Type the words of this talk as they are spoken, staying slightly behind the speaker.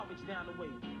down the way.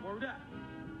 Word up.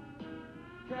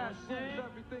 Cash moves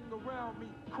everything around me.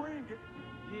 Cream it.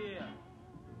 Yeah.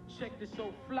 Check this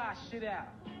old fly shit out.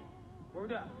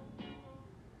 Word up.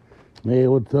 Hey,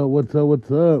 what's up?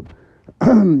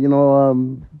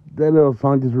 That little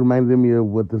song just reminded me of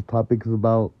what this topic is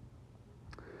about.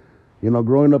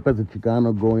 Growing up as a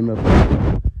Chicano, growing up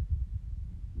as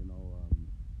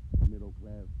middle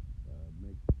class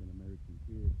Mexican American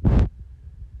kid.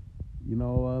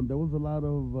 There was a lot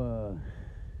of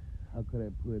how could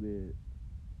I put it,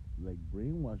 like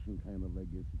brainwashing kind of, I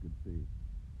guess you could say.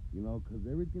 Because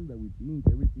everything that we think,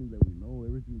 everything that we know,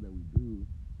 everything that we do,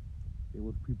 it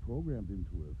was pre-programmed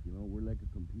into us. We're like a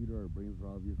computer. Our brains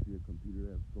are obviously a computer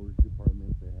that has storage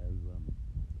departments, that has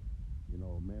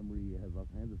memory, it has all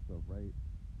kinds of stuff, right?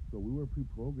 So we were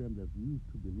pre-programmed as youth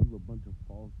to believe a bunch of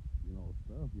false,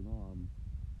 stuff.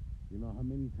 How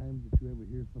many times did you ever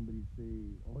hear somebody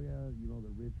say, "Oh yeah,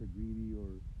 the rich are greedy,"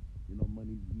 or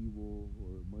money's evil,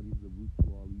 or money's the root to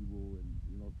all evil, and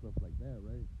stuff like that,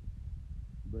 right?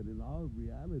 But in all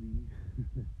reality,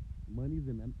 money's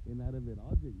an inanimate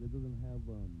object. It doesn't have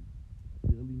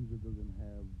feelings. It doesn't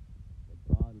have a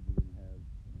thought. It doesn't have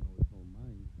its own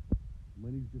mind.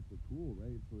 Money's just a tool,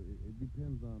 right? So it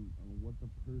depends on what the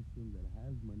person that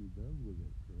has money does with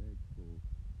it, correct? So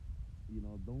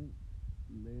don't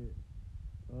let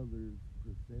others'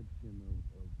 perception of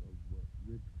what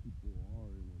rich people are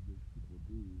and what rich people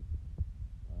do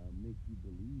make you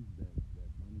believe that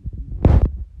money's evil.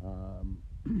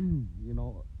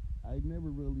 I never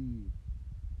really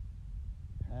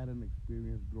had an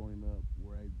experience growing up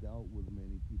where I dealt with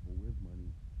many people with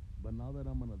money. But now that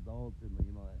I'm an adult and,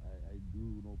 I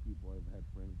do know people, I've had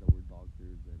friends that were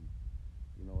doctors, and,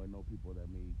 I know people that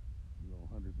make,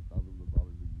 hundreds of thousands of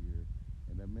dollars a year,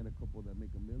 and I met a couple that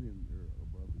make $1 million or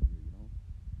above a year.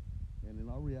 And in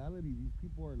all reality, these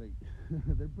people are like,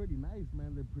 they're pretty nice,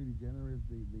 man. They're pretty generous.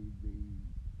 They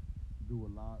do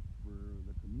a lot for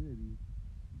the community.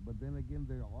 But then again,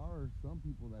 there are some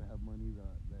people that have money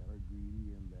that are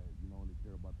greedy and that, only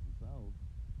care about themselves.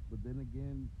 But then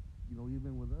again,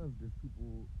 even with us, there's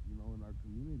people, in our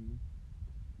community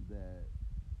that,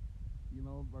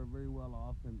 are very well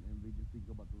off, and they just think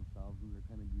about themselves, and they're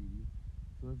kind of greedy.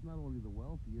 So it's not only the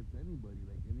wealthy, it's anybody,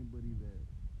 like anybody that,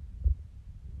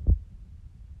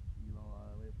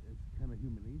 it's kind of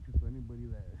human nature. So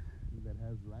anybody that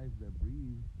has life, that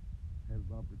breathes, has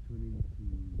the opportunity to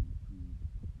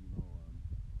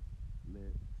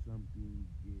let something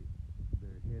get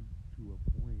their head to a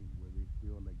point where they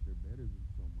feel like they're better than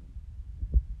someone.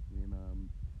 And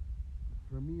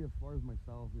for me, as far as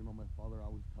myself, my father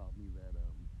always taught me that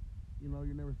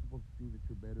you're never supposed to think that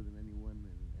you're better than anyone,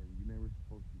 and you're never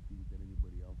supposed to think that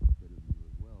anybody else is better than you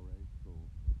as well, right? So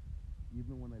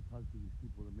even when I talk to these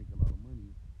people that make a lot of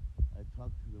money, I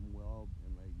talk to them well,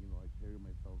 and I carry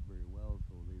myself very well,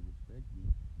 so they respect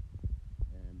me.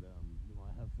 And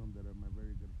I have some that are my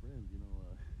very good friends.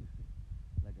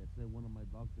 Like I said, one of my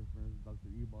doctor friends, Dr.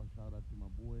 Ebal, shout out to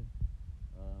my boy.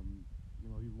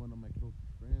 He's one of my closest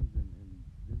friends, and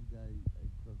this guy, I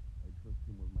trust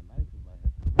him with my life if I had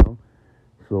to.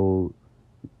 So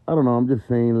I don't know. I'm just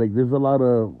saying, like, there's a lot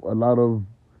of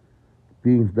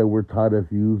things that we're taught as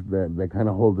youth that kind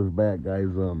of hold us back,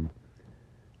 guys.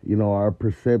 Our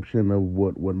perception of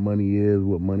what money is,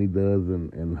 what money does,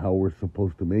 and how we're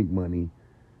supposed to make money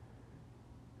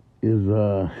is,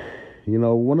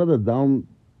 one of the down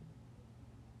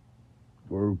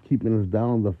or keeping us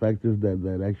down, the factors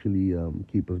that actually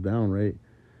keep us down, right?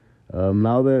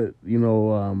 Now that,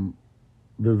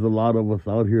 there's a lot of us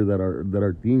out here that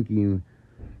are thinking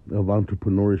of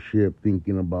entrepreneurship,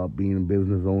 thinking about being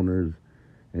business owners,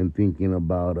 and thinking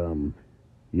about,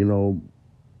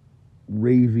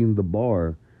 raising the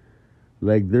bar.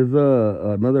 Like, there's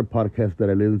another podcast that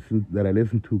I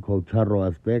listen to called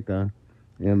Charro Azteca,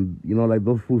 and like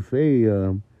those fools say,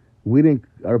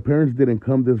 our parents didn't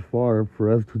come this far for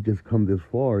us to just come this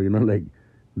far. Like,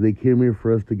 they came here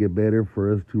for us to get better,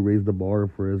 for us to raise the bar,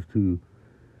 for us to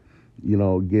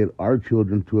get our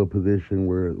children to a position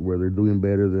where they're doing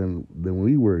better than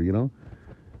we were.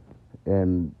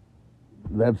 And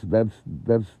that's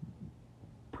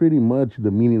pretty much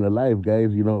the meaning of life,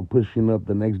 guys. Pushing up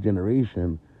the next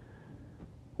generation.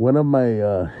 One of my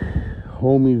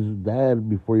homie's dad,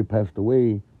 before he passed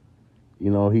away,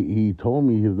 he told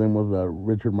me, his name was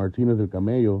Richard Martinez El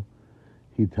Camello.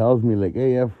 He tells me, like,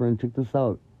 "Hey, Efren, check this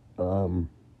out.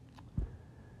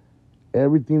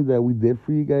 Everything that we did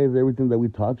for you guys, everything that we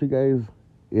taught you guys,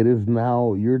 it is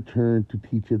now your turn to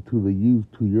teach it to the youth,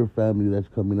 to your family that's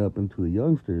coming up, and to the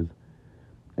youngsters."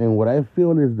 And what I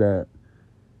feel is that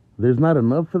there's not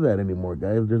enough of that anymore,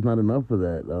 guys. There's not enough of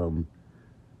that.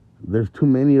 There's too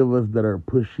many of us that are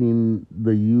pushing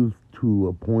the youth to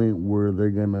a point where they're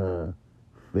gonna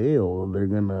fail. They're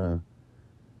gonna,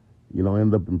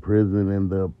 end up in prison,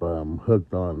 end up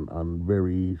hooked on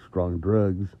very strong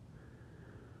drugs,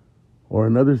 or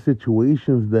in other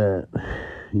situations that,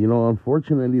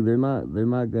 unfortunately, they're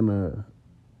not gonna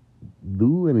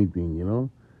do anything.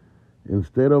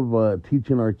 Instead of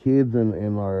teaching our kids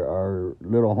and our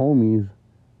little homies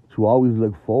to always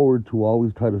look forward, to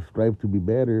always try to strive to be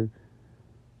better,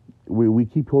 we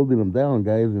keep holding them down,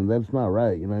 guys, and that's not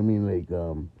right. You know what I mean? Like,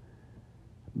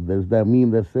 there's that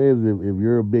meme that says if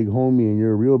you're a big homie and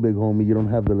you're a real big homie, you don't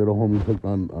have the little homies hooked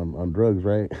on drugs,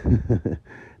 right?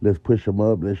 Let's push them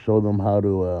up. Let's show them how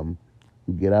to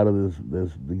get out of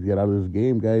this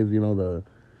game, guys. The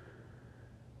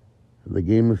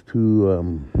game is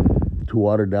too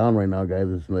watered down right now, guys.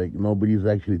 It's like nobody's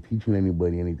actually teaching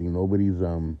anybody anything. Nobody's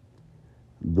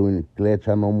doing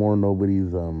clecha no more.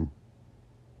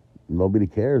 Nobody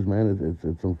cares, man.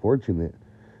 It's unfortunate.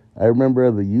 I remember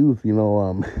as a youth,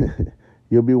 you'll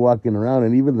be walking around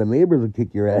and even the neighbors would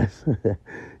kick your ass.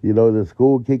 The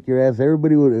school would kick your ass.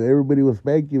 Everybody would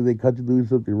spank you if they caught you doing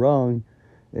something wrong.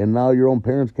 And now your own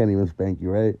parents can't even spank you,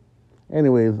 right?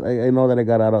 Anyways, I know that I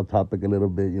got out of topic a little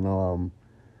bit.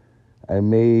 I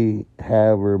may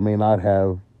have or may not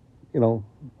have,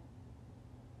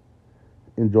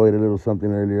 enjoyed a little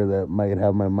something earlier that might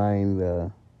have my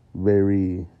mind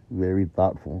very, very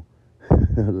thoughtful,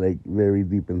 like very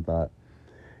deep in thought.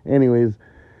 Anyways,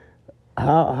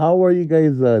 how are you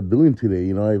guys doing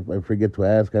today? I forget to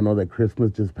ask. I know that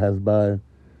Christmas just passed by.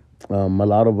 A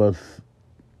lot of us,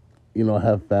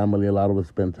 have family. A lot of us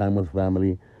spend time with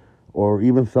family. Or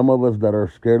even some of us that are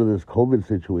scared of this COVID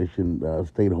situation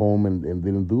stayed home and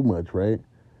didn't do much, right?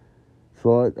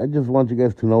 So I just want you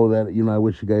guys to know that, I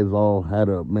wish you guys all had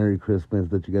a Merry Christmas,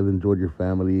 that you guys enjoyed your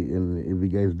family, and if you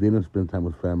guys didn't spend time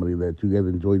with family, that you guys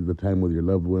enjoyed the time with your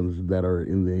loved ones that are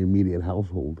in the immediate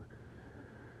household.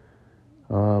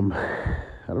 I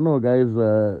don't know, guys.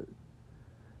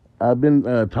 I've been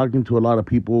talking to a lot of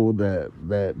people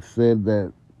that said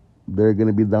that they're going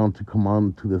to be down to come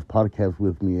on to this podcast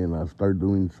with me and start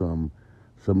doing some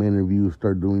interviews,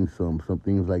 start doing some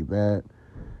things like that.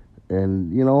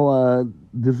 And,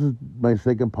 this is my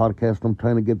second podcast. I'm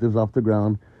trying to get this off the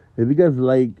ground. If you guys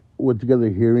like what you guys are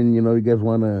hearing, you guys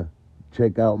want to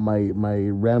check out my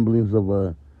ramblings of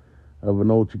an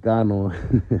old Chicano,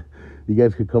 you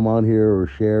guys could come on here or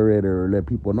share it or let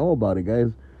people know about it,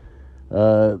 guys.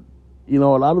 A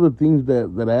lot of the things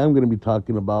that I am going to be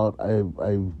talking about,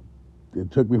 it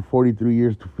took me 43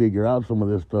 years to figure out some of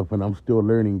this stuff, and I'm still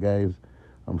learning, guys.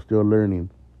 I'm still learning.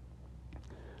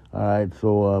 All right,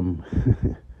 so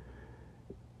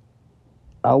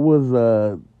I was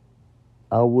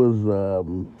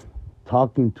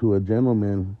talking to a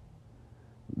gentleman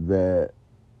that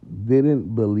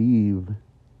didn't believe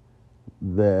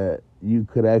that you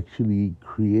could actually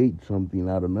create something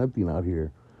out of nothing out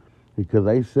here, because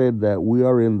I said that we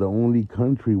are in the only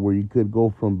country where you could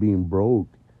go from being broke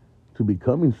to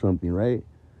becoming something, right?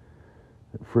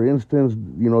 For instance,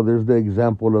 there's the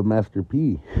example of Master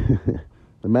P.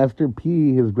 The Master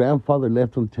P, his grandfather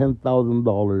left him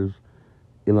 $10,000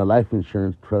 in a life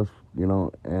insurance trust,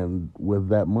 and with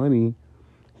that money,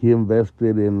 he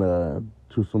invested in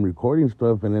to some recording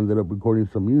stuff and ended up recording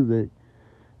some music.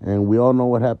 And we all know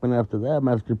what happened after that.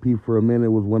 Master P, for a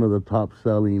minute, was one of the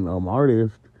top-selling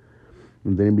artists,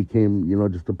 and then he became,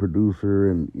 just a producer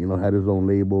and, had his own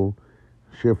label.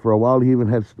 Shit, for a while, he even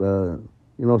had, some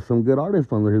good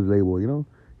artists under his label,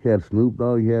 He had Snoop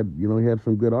Dogg, he had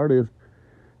some good artists.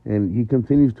 And he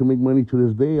continues to make money to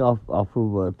this day off of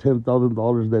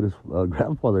 $10,000 that his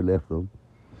grandfather left him.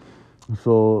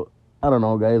 So, I don't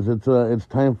know, guys. It's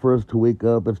time for us to wake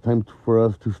up. It's time for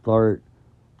us to start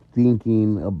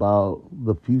thinking about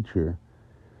the future.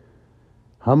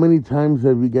 How many times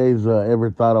have you guys ever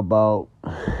thought about,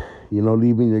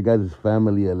 leaving your guys'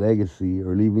 family a legacy,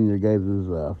 or leaving your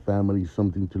guys' family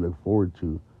something to look forward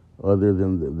to, other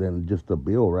than just a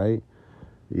bill, right?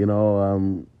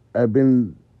 I've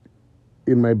been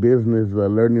in my business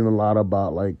learning a lot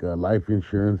about life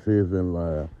insurances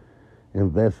and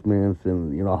investments,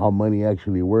 and how money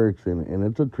actually works, and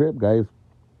it's a trip, guys.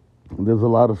 There's a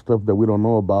lot of stuff that we don't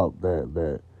know about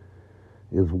that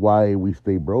is why we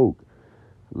stay broke.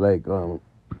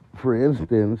 For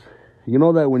instance, you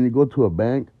know that when you go to a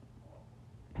bank,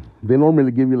 they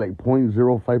normally give you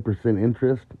 0.05%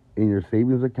 interest in your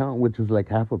savings account, which is like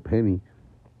half a penny.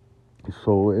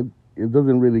 So it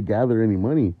doesn't really gather any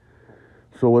money.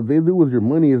 So what they do with your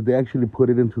money is they actually put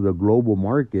it into the global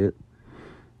market,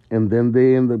 and then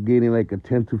they end up getting like a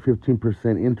 10 to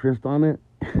 15% interest on it,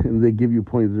 and they give you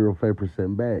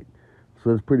 0.05% back. So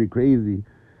it's pretty crazy.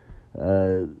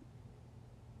 Uh,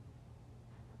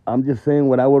 I'm just saying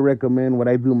what I would recommend, what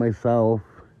I do myself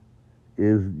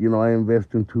is, I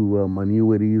invest into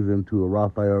annuities, into a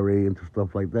Roth IRA, into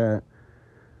stuff like that,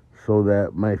 so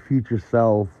that my future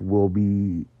self will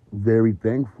be very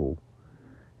thankful.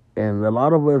 And a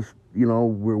lot of us,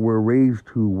 we're raised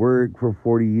to work for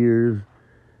 40 years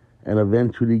and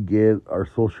eventually get our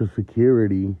Social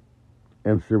Security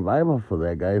and survive off of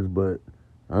that, guys. But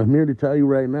I'm here to tell you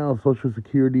right now, Social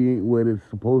Security ain't what it's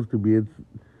supposed to be. It's,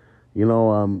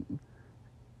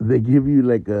 they give you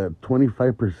like a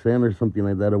 25% or something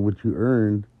like that of what you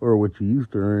earned or what you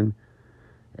used to earn.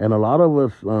 And a lot of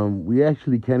us, we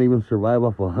actually can't even survive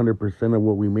off 100% of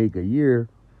what we make a year.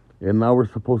 And now we're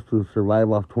supposed to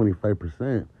survive off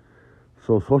 25%.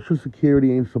 So Social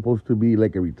Security ain't supposed to be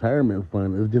like a retirement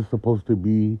fund. It's just supposed to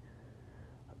be,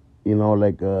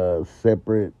 like a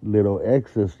separate little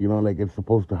excess, like it's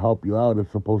supposed to help you out.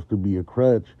 It's supposed to be a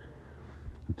crutch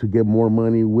to get more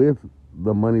money with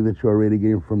the money that you're already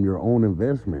getting from your own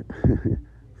investment.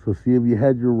 So see, if you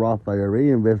had your Roth IRA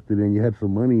invested and you had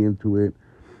some money into it,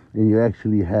 and you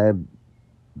actually had,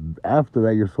 after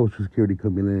that, your Social Security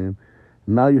coming in,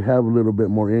 now you have a little bit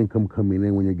more income coming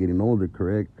in when you're getting older,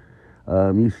 correct?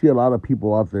 You see a lot of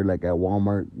people out there, like at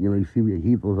Walmart, you see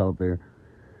viejitos out there,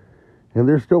 and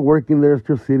they're still working there,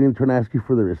 still sitting, trying to ask you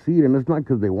for the receipt, and it's not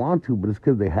because they want to, but it's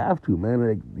because they have to, man.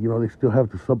 Like, they still have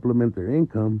to supplement their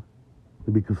income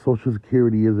because Social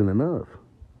Security isn't enough.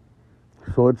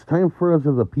 So it's time for us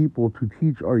as a people to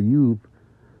teach our youth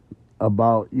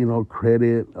about,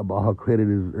 credit, about how credit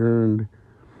is earned,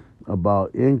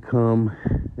 about income,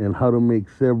 and how to make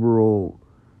several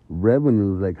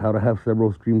revenues, like how to have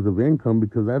several streams of income,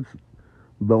 because that's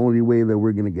the only way that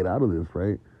we're going to get out of this,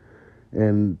 right?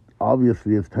 And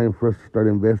obviously, it's time for us to start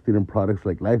investing in products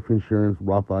like life insurance,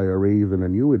 Roth IRAs, and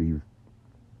annuities.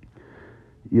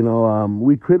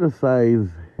 We criticize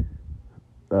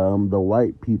the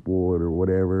white people or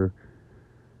whatever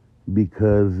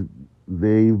because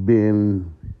they've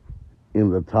been in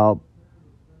the top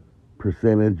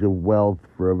percentage of wealth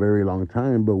for a very long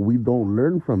time, but we don't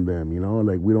learn from them,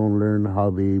 like we don't learn how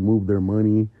they move their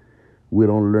money, we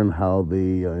don't learn how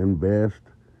they invest,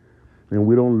 and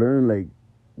we don't learn like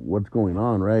what's going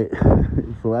on, right?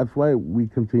 So that's why we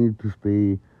continue to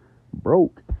stay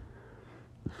broke.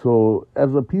 So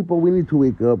as a people, we need to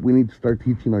wake up. We need to start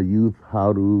teaching our youth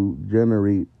how to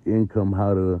generate income,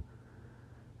 how to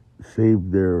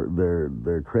save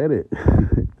their credit.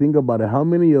 Think about it. How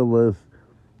many of us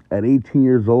at 18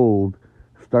 years old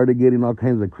started getting all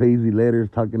kinds of crazy letters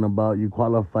talking about you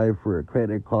qualify for a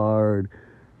credit card,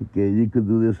 okay, you could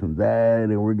do this and that,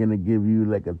 and we're gonna give you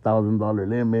like $1,000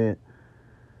 limit.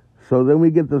 So then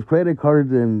we get those credit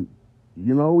cards, and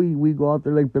we go out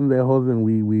there like pendejos, and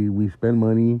we spend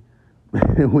money,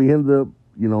 and we end up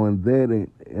in debt and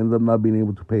end up not being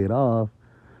able to pay it off.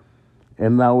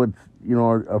 And now it's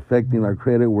affecting our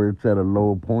credit where it's at a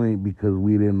low point because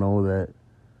we didn't know that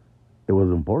it was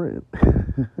important.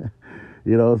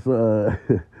 So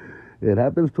it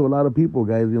happens to a lot of people,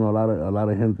 guys. A lot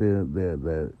of gente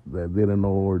that didn't know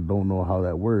or don't know how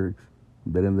that works,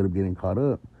 that ended up getting caught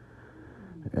up.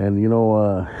 And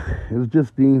it's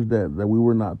just things that we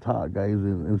were not taught, guys.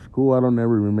 In school, I don't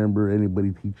ever remember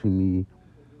anybody teaching me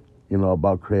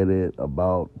about credit,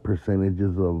 about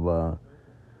percentages of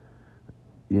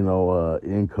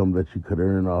income that you could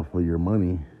earn off of your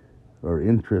money, or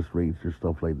interest rates or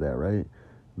stuff like that, right?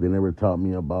 They never taught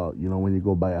me about, when you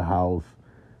go buy a house,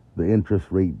 the interest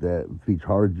rate that they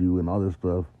charge you and all this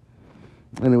stuff.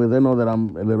 Anyways, I know that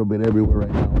I'm a little bit everywhere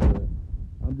right now, but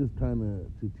I'm just trying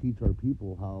to teach our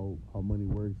people how money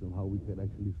works and how we could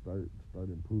actually start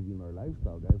improving our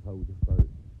lifestyle, guys, how we can start,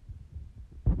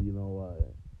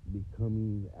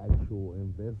 becoming actual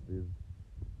investors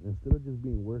instead of just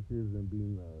being workers and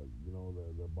being,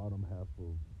 the bottom half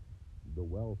of the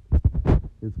wealth.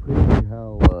 It's crazy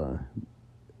how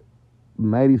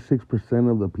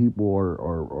 96% of the people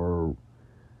are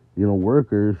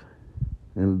workers,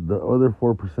 and the other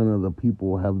 4% of the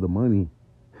people have the money.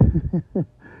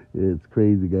 It's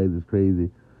crazy, guys. It's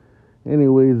crazy.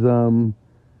 Anyways, I'm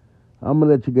gonna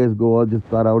let you guys go. I just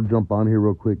thought I would jump on here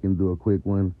real quick and do a quick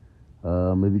one.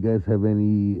 If you guys have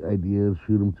any ideas,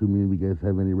 shoot them to me. If you guys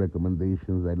have any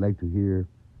recommendations, I'd like to hear.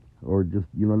 Or just,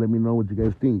 let me know what you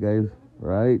guys think, guys. All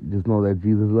right? Just know that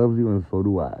Jesus loves you, and so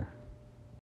do I.